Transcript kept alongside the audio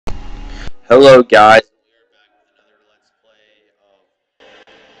Hello guys,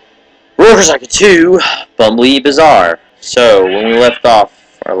 Roller Cycle 2, Bumbly Bazaar. So, when we left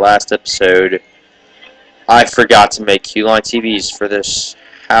off our last episode, I forgot to make Q-line TVs for this.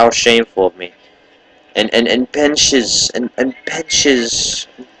 How shameful of me. And benches, and benches,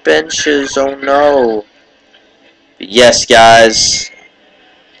 benches, oh no. But yes guys,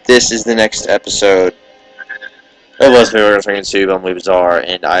 this is the next episode of Let's Play Roller Cycle 2, Bumbly Bazaar,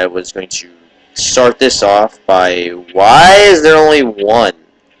 and I was going to start this off by, why is there only one?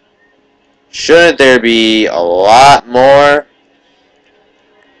 Shouldn't there be a lot more?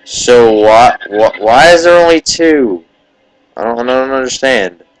 So why is there only two? I don't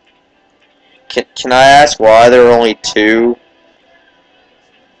understand. Can I ask why there are only two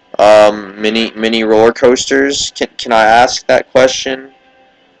mini roller coasters? Can I ask that question?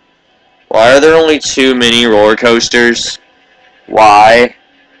 Why are there only two mini roller coasters? Why?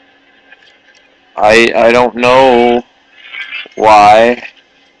 I don't know why.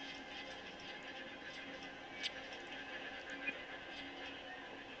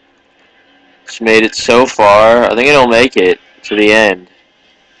 It's made it so far. I think it'll make it to the end.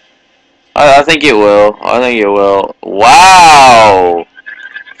 I think it will. I think it will. Wow!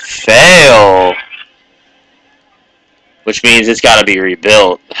 Fail! Which means it's gotta be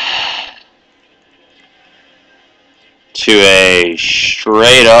rebuilt. To a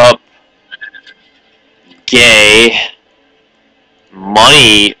straight up gay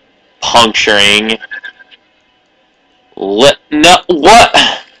money puncturing no, what?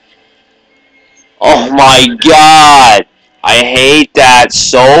 Oh my god! I hate that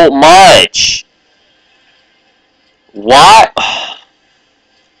so much! What?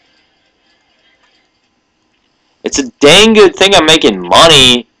 It's a dang good thing I'm making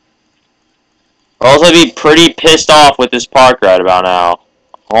money. Or else I'd be pretty pissed off with this park right about now.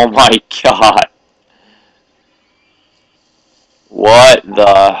 Oh my god. What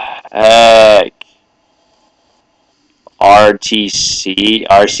the heck? RCT?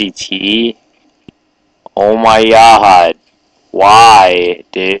 Oh my god. Why,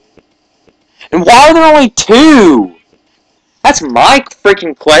 dude? And why are there only two? That's my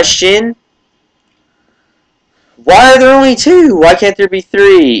freaking question. Why are there only two? Why can't there be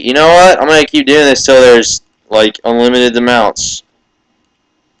three? You know what? I'm gonna keep doing this till there's, like, unlimited amounts.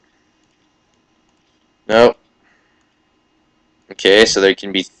 Nope. Okay, so there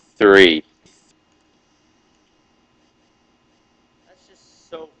can be three. That's just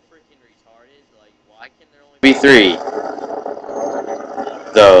so freaking retarded. Like, why can there only be three?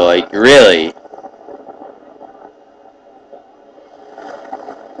 Though, like, really?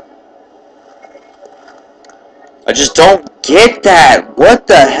 I just don't get that. What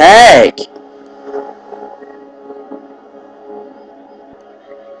the heck?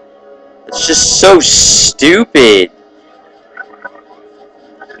 It's just so stupid.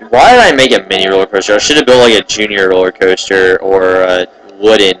 Why did I make a mini roller coaster? I should have built like a junior roller coaster or a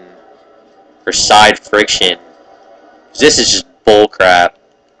wooden for side friction. This is just bull crap.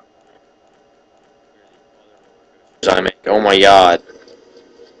 Oh my god.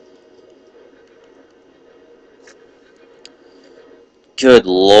 Good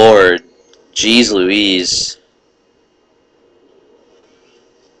lord. Jeez Louise.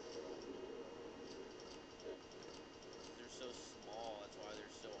 They're so small, that's why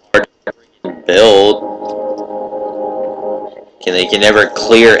they're so hard to freaking build. They can never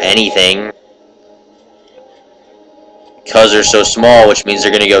clear anything. Because they're so small, which means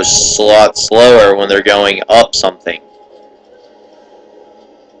they're going to go a lot slower when they're going up something.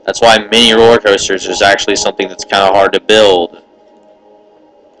 That's why mini roller coasters is actually something that's kind of hard to build.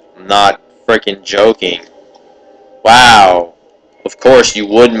 I'm not freaking joking. Wow. Of course, you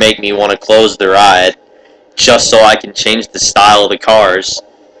would make me want to close the ride just so I can change the style of the cars.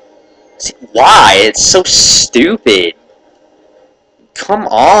 See, why? It's so stupid. Come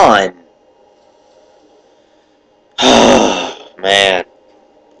on. Man.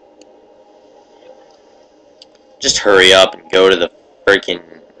 Just hurry up and go to the freaking...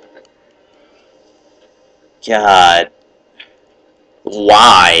 God.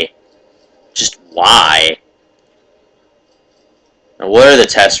 Why? Just why? Now, what are the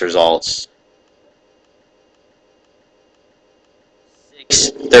test results?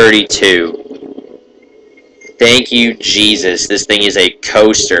 632. Thank you, Jesus. This thing is a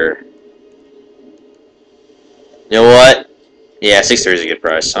coaster. You know what? Yeah, 630 is a good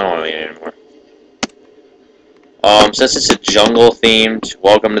price. I don't want to make it anymore. Since it's a jungle themed,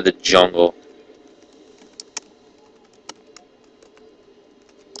 welcome to the jungle.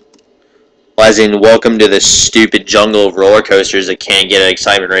 As in, welcome to the stupid jungle of roller coasters that can't get an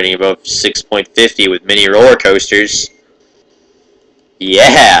excitement rating above 6.50 with mini roller coasters.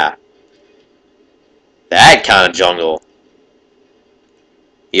 Yeah, that kind of jungle.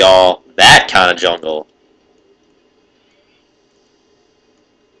 Y'all, that kind of jungle.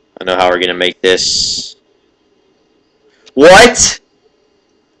 I know how we're gonna make this. What?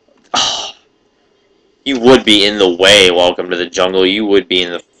 Oh, you would be in the way, welcome to the jungle. You would be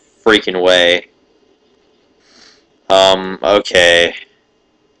in the freaking way. Okay.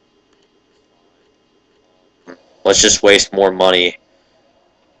 Let's just waste more money.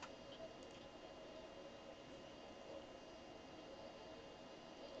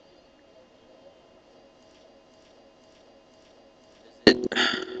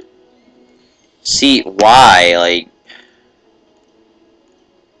 See, why? Like,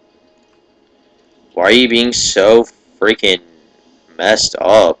 why are you being so freaking messed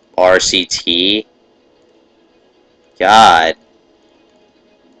up, RCT? God.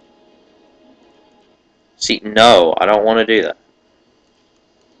 See, no, I don't want to do that.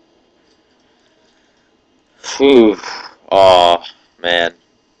 Whew. Oh, man.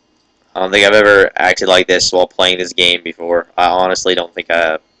 I don't think I've ever acted like this while playing this game before. I honestly don't think I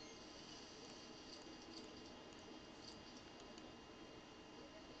have.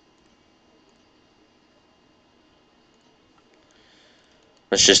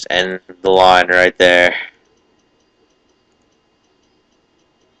 Let's just end the line right there.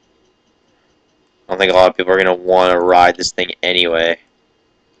 I don't think a lot of people are going to want to ride this thing anyway.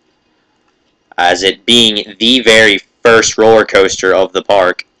 As it being the very first roller coaster of the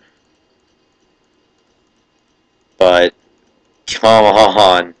park. But, come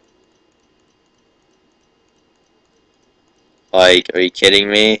on. Like, are you kidding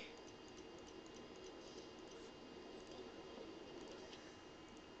me?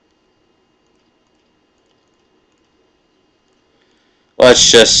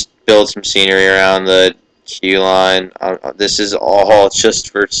 Let's just build some scenery around the queue line. This is all just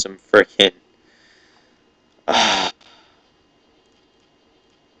for some freaking... That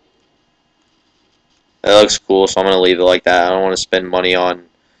looks cool, so I'm going to leave it like that. I don't want to spend money on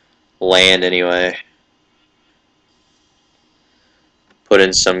land anyway. Put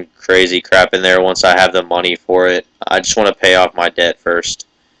in some crazy crap in there once I have the money for it. I just want to pay off my debt first.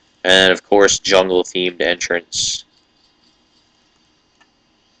 And, of course, jungle-themed entrance.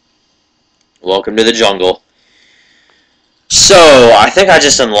 Welcome to the jungle. So, I think I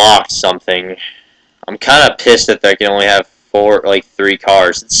just unlocked something. I'm kind of pissed that they can only have three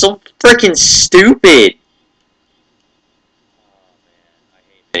cars. It's so freaking stupid!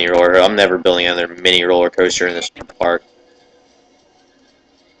 Mini roller. I'm never building another mini roller coaster in this park.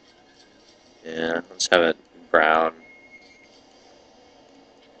 Yeah, let's have it brown.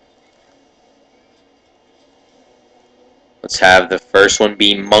 Let's have the first one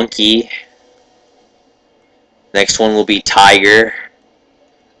be monkey. Next one will be tiger.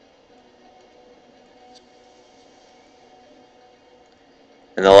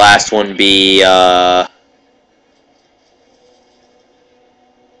 And the last one be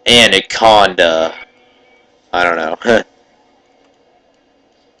anaconda. I don't know.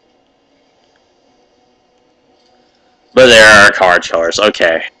 But there are cars.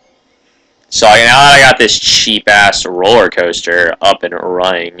 Okay. So now that I got this cheap ass roller coaster up and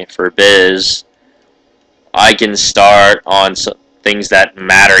running for biz, I can start on things that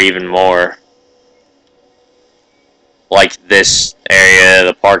matter even more. Like this area,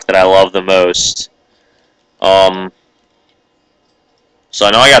 the park that I love the most. So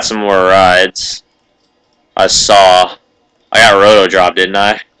I know I got some more rides. I saw. I got Roto Drop, didn't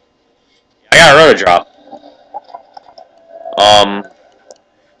I? I got Roto Drop.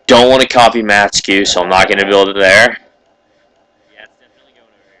 Don't want to copy Matt's queue, so I'm not going to build it there. Yeah, it's definitely going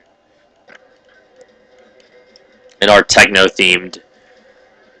over here. And our techno-themed.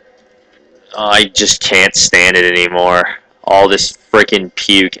 I just can't stand it anymore. All this freaking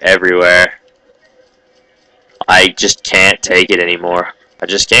puke everywhere. I just can't take it anymore. I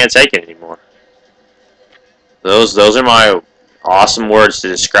just can't take it anymore. Those are my awesome words to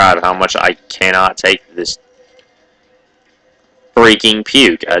describe how much I cannot take this freaking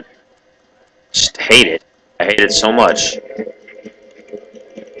puke. I just hate it. I hate it so much. I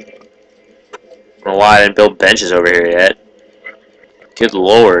don't know why I didn't build benches over here yet. Good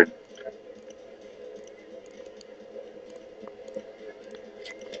lord.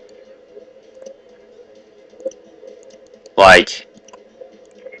 Like,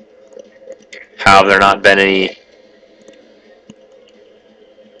 how have there not been any...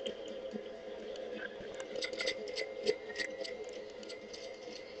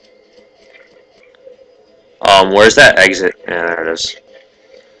 Where's that exit? Yeah, there it is.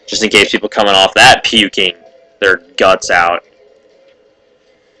 Just in case people coming off that puking their guts out.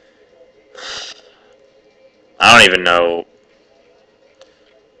 I don't even know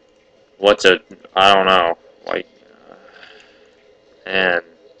what to. I don't know. Like, man,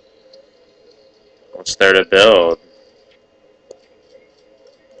 what's there to build?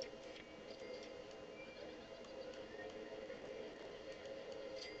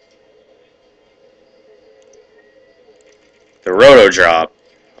 The roto drop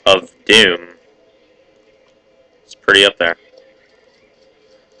of doom. It's pretty up there.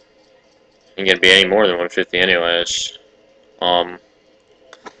 Ain't gonna be any more than 150 anyways.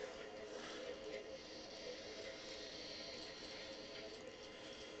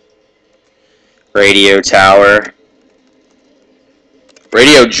 Radio tower.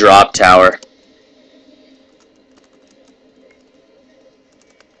 Radio drop tower.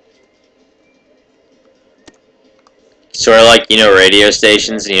 Sort of like, radio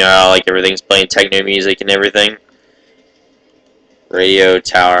stations, how like everything's playing techno music and everything. Radio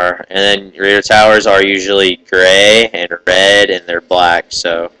tower. And then radio towers are usually gray and red and they're black,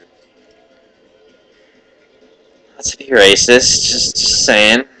 so. Not to be racist, just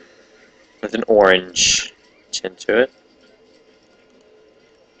saying. With an orange tint to it.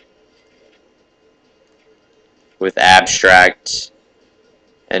 With abstract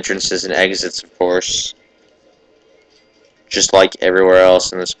entrances and exits, of course. Just like everywhere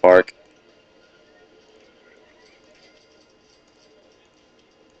else in this park.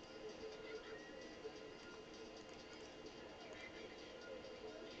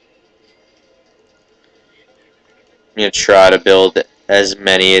 I'm going to try to build as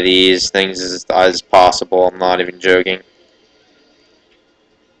many of these things as possible. I'm not even joking.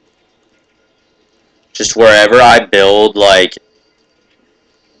 Just wherever I build, like,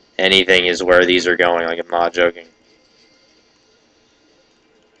 anything is where these are going. Like, I'm not joking.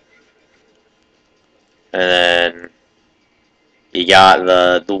 And then you got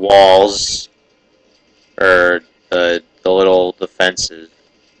the walls, or the little defenses.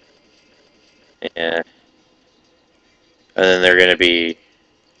 Yeah. And then they're gonna be,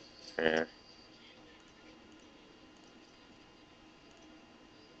 yeah.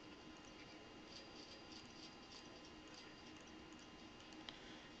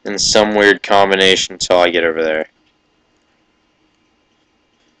 In some weird combination until I get over there.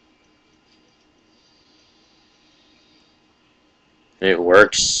 It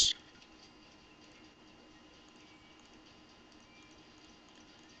works.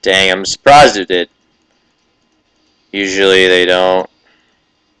 Dang, I'm surprised it did. Usually they don't.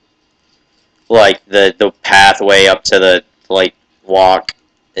 Like, the pathway up to the, like, walk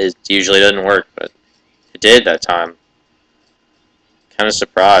usually doesn't work, but it did that time. Kind of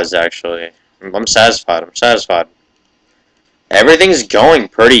surprised, actually. I'm satisfied. I'm satisfied. Everything's going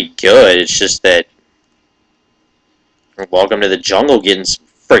pretty good. It's just that. Welcome to the jungle, getting some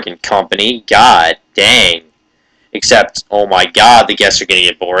freaking company. God dang. Except, oh my god, the guests are gonna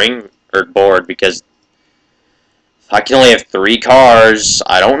get bored because I can only have 3 cars.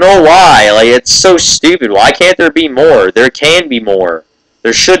 I don't know why. Like, it's so stupid. Why can't there be more? There can be more.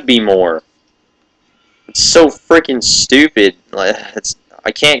 There should be more. It's so freaking stupid. Like,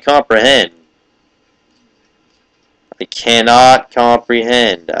 I can't comprehend. I cannot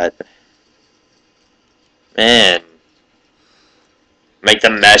comprehend. Man. Make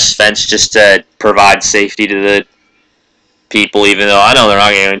the mesh fence just to provide safety to the people, even though I know they're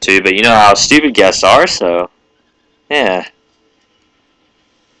not going to, but you know how stupid guests are, so yeah.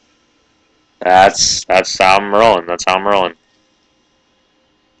 That's how I'm rolling. That's how I'm rolling.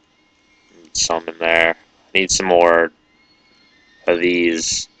 Need some in there. Need some more of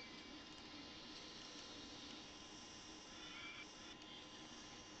these.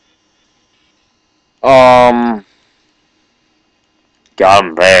 Got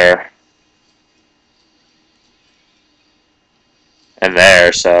them there. And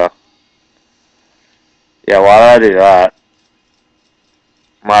there, so. Yeah, why did I do that?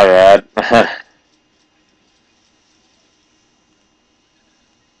 My bad.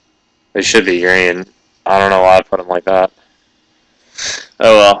 They should be green. I don't know why I put them like that.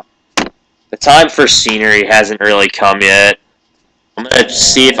 Oh well. The time for scenery hasn't really come yet. I'm going to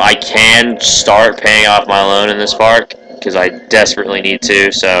see if I can start paying off my loan in this park, because I desperately need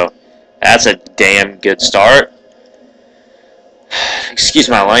to, so that's a damn good start. Excuse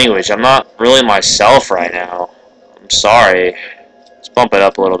my language, I'm not really myself right now. I'm sorry. Let's bump it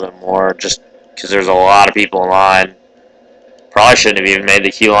up a little bit more, just because there's a lot of people in line. Probably shouldn't have even made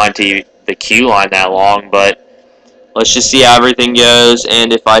the queue line that long, but Let's just see how everything goes,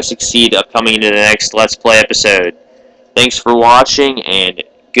 and if I succeed, upcoming into the next Let's Play episode. Thanks for watching, and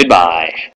goodbye.